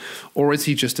out? Or is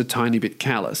he just a tiny bit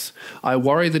callous? I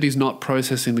worry that he's not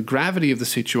processing the gravity of the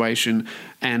situation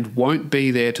and won't be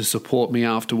there to support me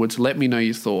afterwards. Let me know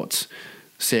your thoughts.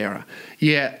 Sarah.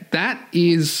 Yeah, that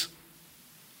is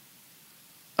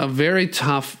a very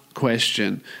tough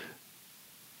question.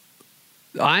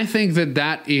 I think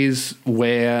that is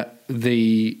where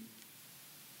the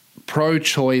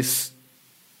pro-choice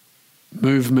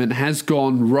movement has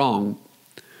gone wrong,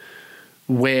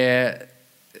 where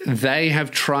they have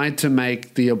tried to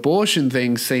make the abortion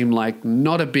thing seem like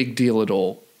not a big deal at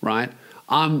all, right?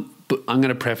 I'm going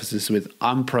to preface this with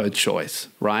I'm pro-choice,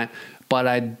 right? But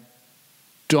I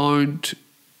don't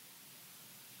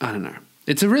know.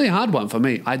 It's a really hard one for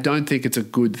me. I don't think it's a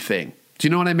good thing. Do you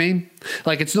know what I mean?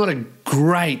 Like, it's not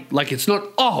it's not,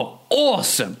 oh,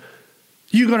 awesome.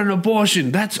 You got an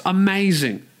abortion. That's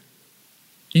amazing.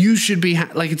 You should be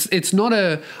it's not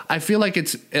a. I feel like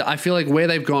where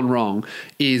they've gone wrong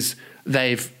is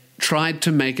they've tried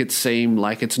to make it seem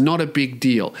like it's not a big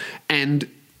deal, and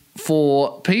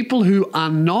for people who are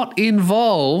not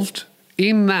involved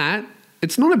in that,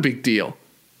 it's not a big deal.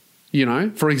 You know,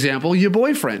 for example, your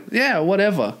boyfriend. Yeah,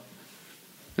 whatever.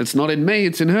 It's not in me.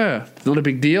 It's in her. It's not a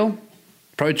big deal.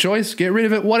 Pro-choice. Get rid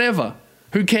of it. Whatever.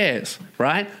 Who cares,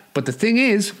 right? But the thing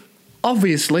is,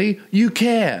 obviously you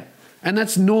care, and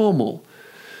that's normal.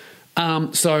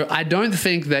 So I don't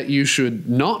think that you should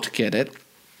not get it,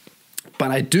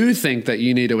 but I do think that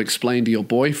you need to explain to your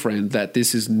boyfriend that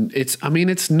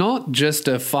it's not just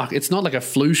it's not like a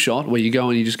flu shot where you go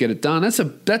and you just get it done.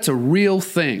 That's a real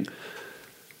thing.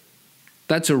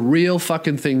 That's a real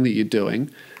fucking thing that you're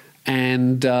doing.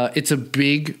 And it's a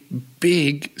big,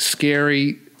 big,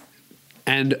 scary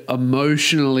and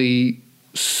emotionally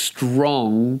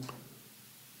strong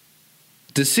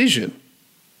decision.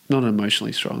 Not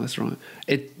emotionally strong, that's right.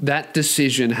 That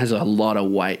decision has a lot of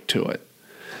weight to it.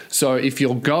 So if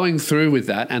you're going through with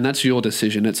that, and that's your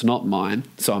decision, it's not mine,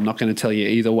 so I'm not going to tell you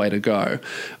either way to go,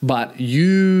 but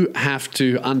you have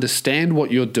to understand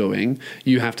what you're doing,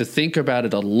 you have to think about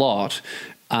it a lot,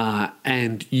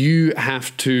 and you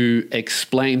have to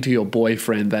explain to your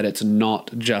boyfriend that it's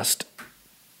not just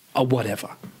a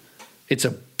whatever. It's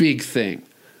a big thing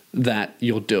that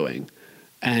you're doing,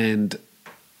 and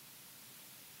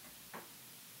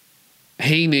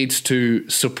he needs to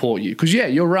support you. Because, yeah,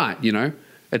 you're right, you know.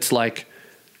 It's like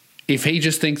if he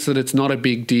just thinks that it's not a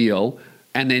big deal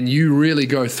and then you really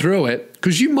go through it,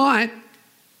 because you might,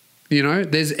 you know,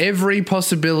 there's every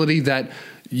possibility that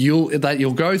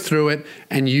you'll go through it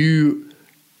and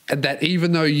that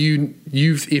even though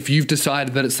if you've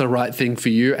decided that it's the right thing for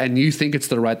you and you think it's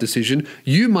the right decision,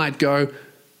 you might go,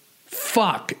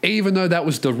 fuck, even though that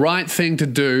was the right thing to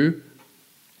do,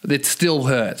 it still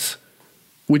hurts,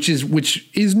 which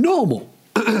is normal.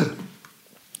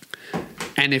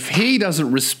 And if he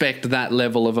doesn't respect that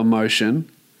level of emotion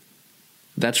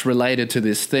that's related to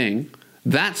this thing,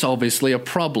 that's obviously a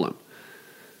problem.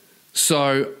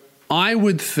 So I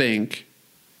would think,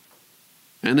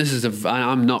 and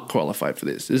I'm not qualified for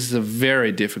this. This is a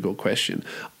very difficult question.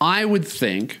 I would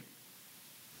think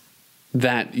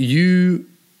that you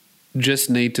just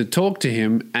need to talk to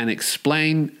him and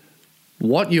explain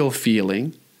what you're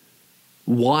feeling,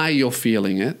 why you're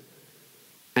feeling it,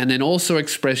 and then also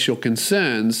express your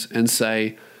concerns and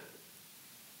say,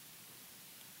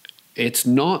 it's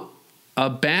not a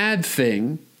bad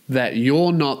thing that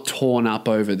you're not torn up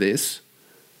over this,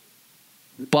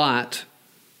 but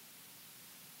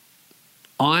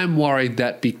I'm worried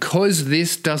that because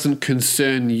this doesn't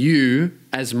concern you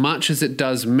as much as it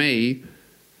does me,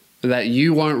 that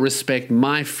you won't respect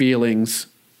my feelings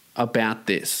about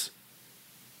this.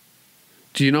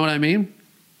 Do you know what I mean?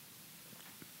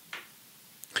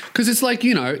 Because it's like,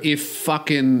 you know,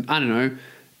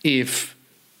 if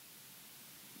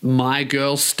my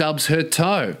girl stubs her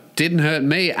toe, didn't hurt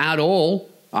me at all,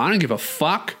 I don't give a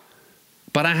fuck,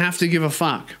 but I have to give a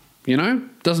fuck, you know?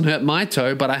 Doesn't hurt my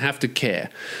toe, but I have to care.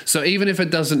 So even if it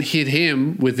doesn't hit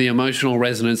him with the emotional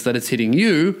resonance that it's hitting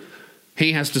you,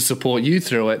 he has to support you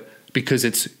through it because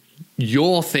it's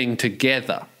your thing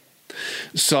together.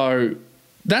 So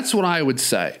that's what I would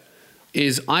say,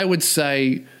 I would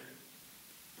say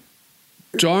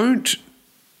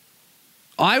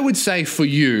for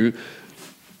you,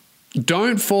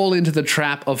 don't fall into the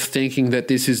trap of thinking that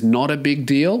this is not a big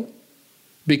deal.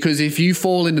 Because if you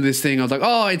fall into this thing of like,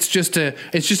 oh, it's just a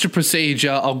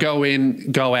procedure, I'll go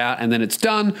in, go out, and then it's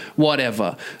done,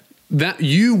 whatever, that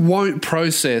you won't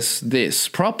process this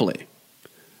properly.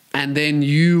 And then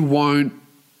you won't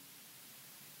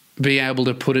be able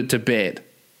to put it to bed.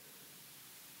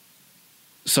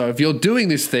 So if you're doing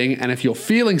this thing and if you're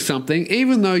feeling something,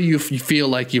 even though you feel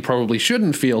like you probably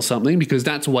shouldn't feel something because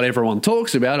that's what everyone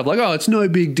talks about, of like, oh, it's no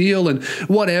big deal and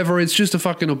whatever, it's just a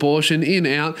fucking abortion, in,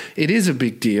 out, it is a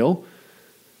big deal.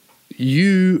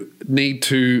 You need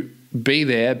to be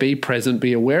there, be present,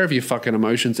 be aware of your fucking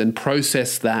emotions and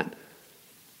process that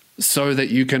so that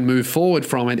you can move forward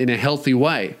from it in a healthy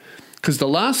way. Because the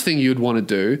last thing you'd want to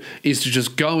do is to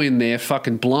just go in there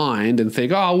fucking blind and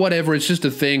think, oh, whatever, it's just a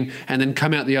thing, and then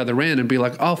come out the other end and be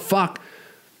like, oh, fuck,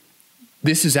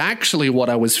 this is actually what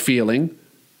I was feeling,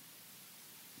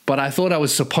 but I thought I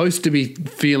was supposed to be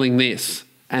feeling this.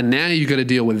 And now you've got to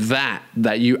deal with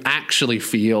that you actually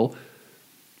feel,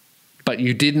 but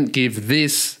you didn't give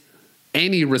this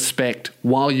any respect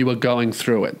while you were going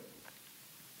through it.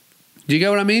 Do you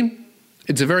get what I mean?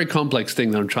 It's a very complex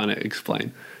thing that I'm trying to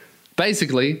explain.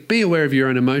 Basically, be aware of your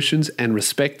own emotions and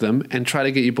respect them and try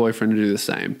to get your boyfriend to do the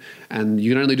same. And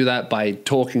you can only do that by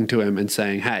talking to him and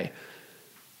saying, hey,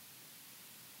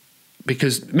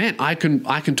 because, man, I can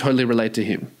totally relate to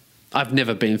him. I've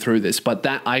never been through this, but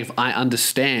that I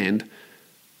understand,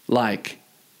 like,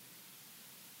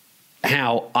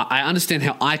 how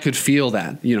I could feel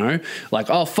that, you know? Like,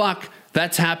 oh, fuck,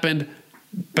 that's happened,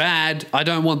 bad, I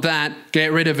don't want that,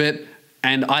 get rid of it.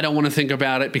 And I don't want to think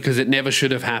about it because it never should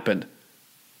have happened.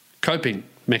 Coping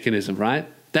mechanism, right?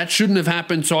 That shouldn't have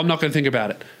happened, so I'm not going to think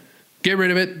about it. Get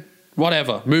rid of it.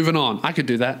 Whatever. Moving on. I could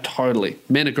do that. Totally.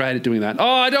 Men are great at doing that. Oh,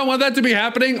 I don't want that to be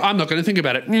happening. I'm not going to think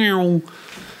about it.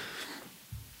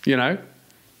 You know?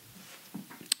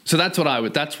 So that's what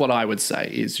I would say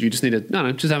is you just need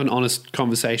to, just have an honest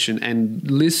conversation and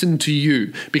listen to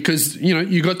you, because,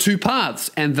 you got two paths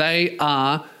and they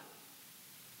are,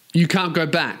 you can't go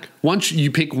back. Once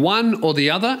you pick one or the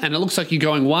other and it looks like you're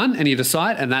going one and you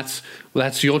decide, and that's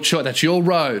your choice, that's your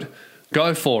road.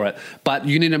 Go for it. But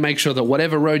you need to make sure that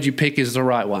whatever road you pick is the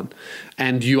right one.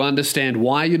 And you understand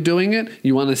why you're doing it.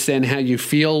 You understand how you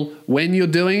feel when you're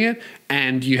doing it.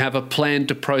 And you have a plan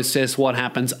to process what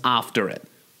happens after it.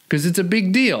 Because it's a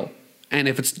big deal. And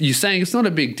if you're saying it's not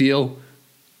a big deal,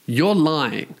 you're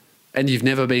lying. And you've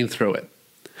never been through it.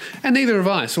 And neither have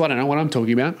I. So I don't know what I'm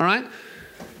talking about. All right?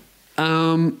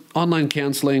 Online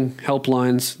counseling,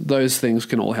 helplines, those things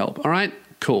can all help. All right?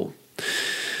 Cool.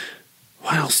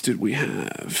 What else did we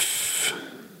have?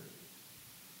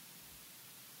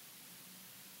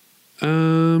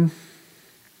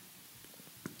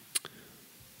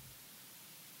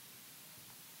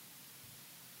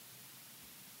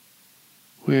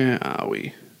 Where are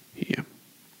we? Here.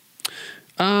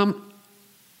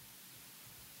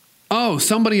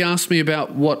 Somebody asked me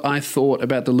about what I thought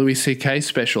about the Louis C.K.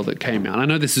 special that came out. I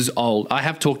know this is old. I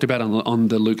have talked about it on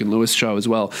the Luke and Lewis show as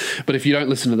well. But if you don't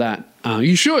listen to that,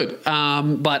 you should.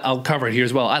 But I'll cover it here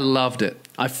as well. I loved it.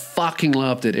 I fucking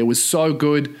loved it. It was so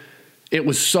good. It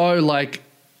was so like,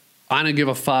 I don't give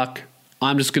a fuck.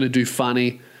 I'm just going to do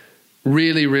funny.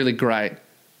 Really, really great.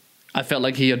 I felt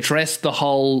like he addressed the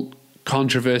whole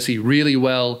controversy really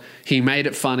well. He made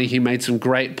it funny. He made some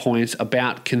great points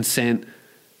about consent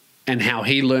and how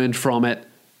he learned from it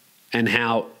and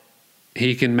how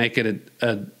he can make it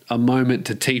a moment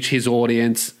to teach his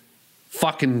audience.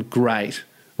 Fucking great.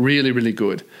 Really, really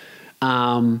good.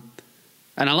 And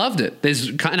I loved it.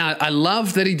 I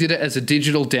love that he did it as a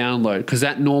digital download, because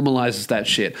that normalizes that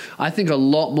shit. I think a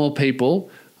lot more people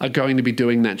are going to be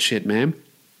doing that shit, man.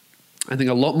 I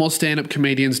think a lot more stand-up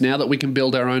comedians, now that we can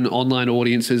build our own online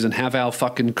audiences and have our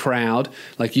fucking crowd,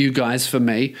 like you guys for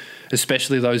me,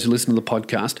 especially those who listen to the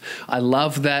podcast. I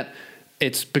love that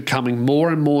it's becoming more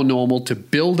and more normal to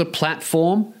build a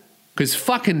platform, because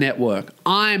fucking network.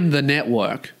 I'm the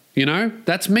network,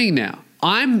 That's me now.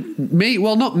 I'm me.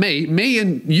 Well, not me. Me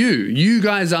and you. You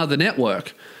guys are the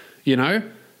network,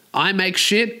 I make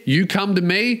shit. You come to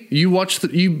me. You watch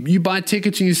you buy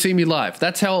tickets and you see me live.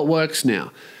 That's how it works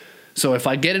now. So if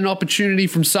I get an opportunity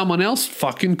from someone else,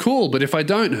 fucking cool. But if I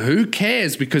don't, who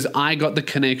cares? Because I got the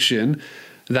connection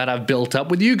that I've built up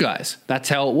with you guys. That's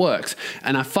how it works.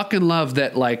 And I fucking love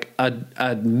that like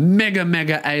a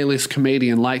mega A-list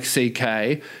comedian like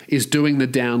CK is doing the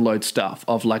download stuff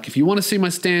of like, if you want to see my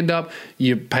stand-up,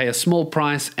 you pay a small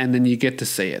price and then you get to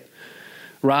see it.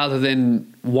 Rather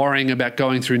than worrying about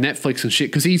going through Netflix and shit.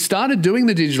 Because he started doing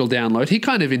the digital download. He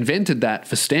kind of invented that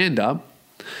for stand-up,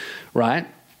 right?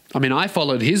 I mean, I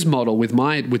followed his model with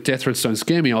Death Threats Don't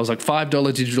Scare Me. I was like,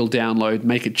 $5 digital download,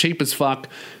 make it cheap as fuck,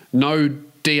 no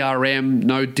DRM,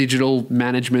 no digital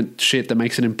management shit that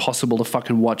makes it impossible to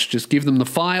fucking watch. Just give them the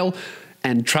file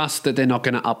and trust that they're not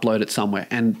going to upload it somewhere.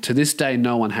 And to this day,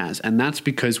 no one has. And that's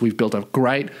because we've built a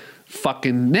great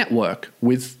fucking network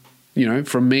with,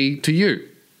 from me to you,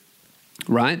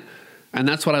 right? And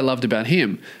that's what I loved about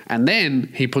him. And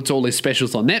then he puts all his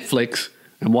specials on Netflix,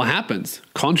 and what happens?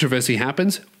 Controversy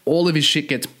happens. All of his shit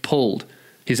gets pulled.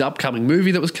 His upcoming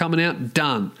movie that was coming out,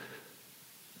 done.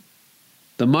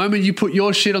 The moment you put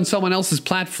your shit on someone else's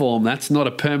platform, that's not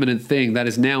a permanent thing. That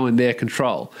is now in their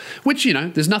control. Which,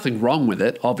 there's nothing wrong with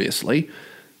it, obviously.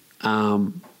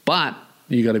 But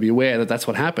you got to be aware that that's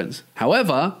what happens.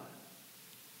 However,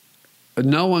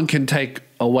 no one can take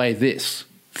away this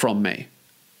from me,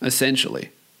 essentially.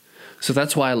 So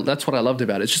that's what I loved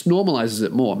about it. It just normalizes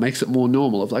it more, makes it more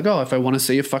normal of like, oh, if I want to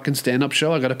see a fucking stand-up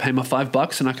show, I got to pay my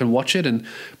 $5 and I can watch it and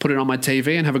put it on my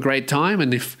TV and have a great time.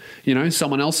 And if,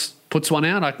 someone else puts one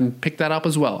out, I can pick that up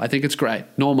as well. I think it's great.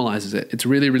 Normalizes it. It's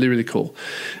really, really, really cool.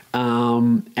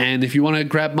 And if you want to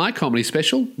grab my comedy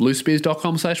special,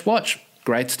 loosespears.com/watch.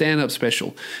 Great stand-up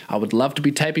special. I would love to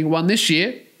be taping one this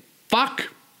year. Fuck.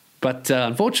 But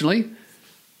unfortunately,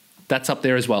 that's up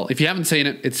there as well. If you haven't seen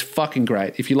it, it's fucking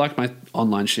great. If you like my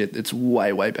online shit, it's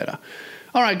way, way better.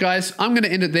 All right, guys, I'm going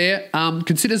to end it there.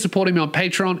 Consider supporting me on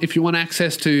Patreon if you want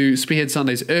access to Spearhead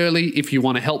Sundays early, if you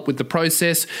want to help with the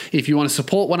process, if you want to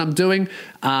support what I'm doing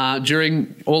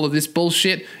during all of this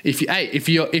bullshit. If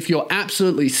you're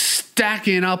absolutely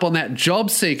stacking up on that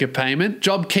job seeker payment,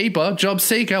 job keeper, job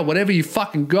seeker, whatever you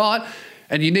fucking got,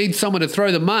 and you need someone to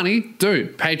throw the money,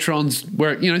 dude, Patreon's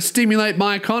where, stimulate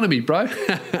my economy, bro.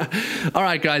 All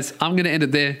right, guys, I'm going to end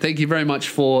it there. Thank you very much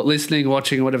for listening,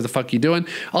 watching, whatever the fuck you're doing.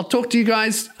 I'll talk to you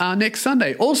guys next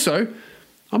Sunday. Also,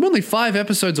 I'm only 5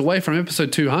 episodes away from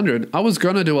episode 200. I was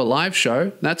going to do a live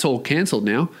show. That's all cancelled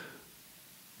now.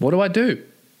 What do?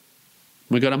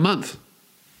 We got a month.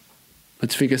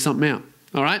 Let's figure something out.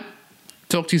 All right?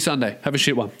 Talk to you Sunday. Have a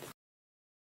shit one.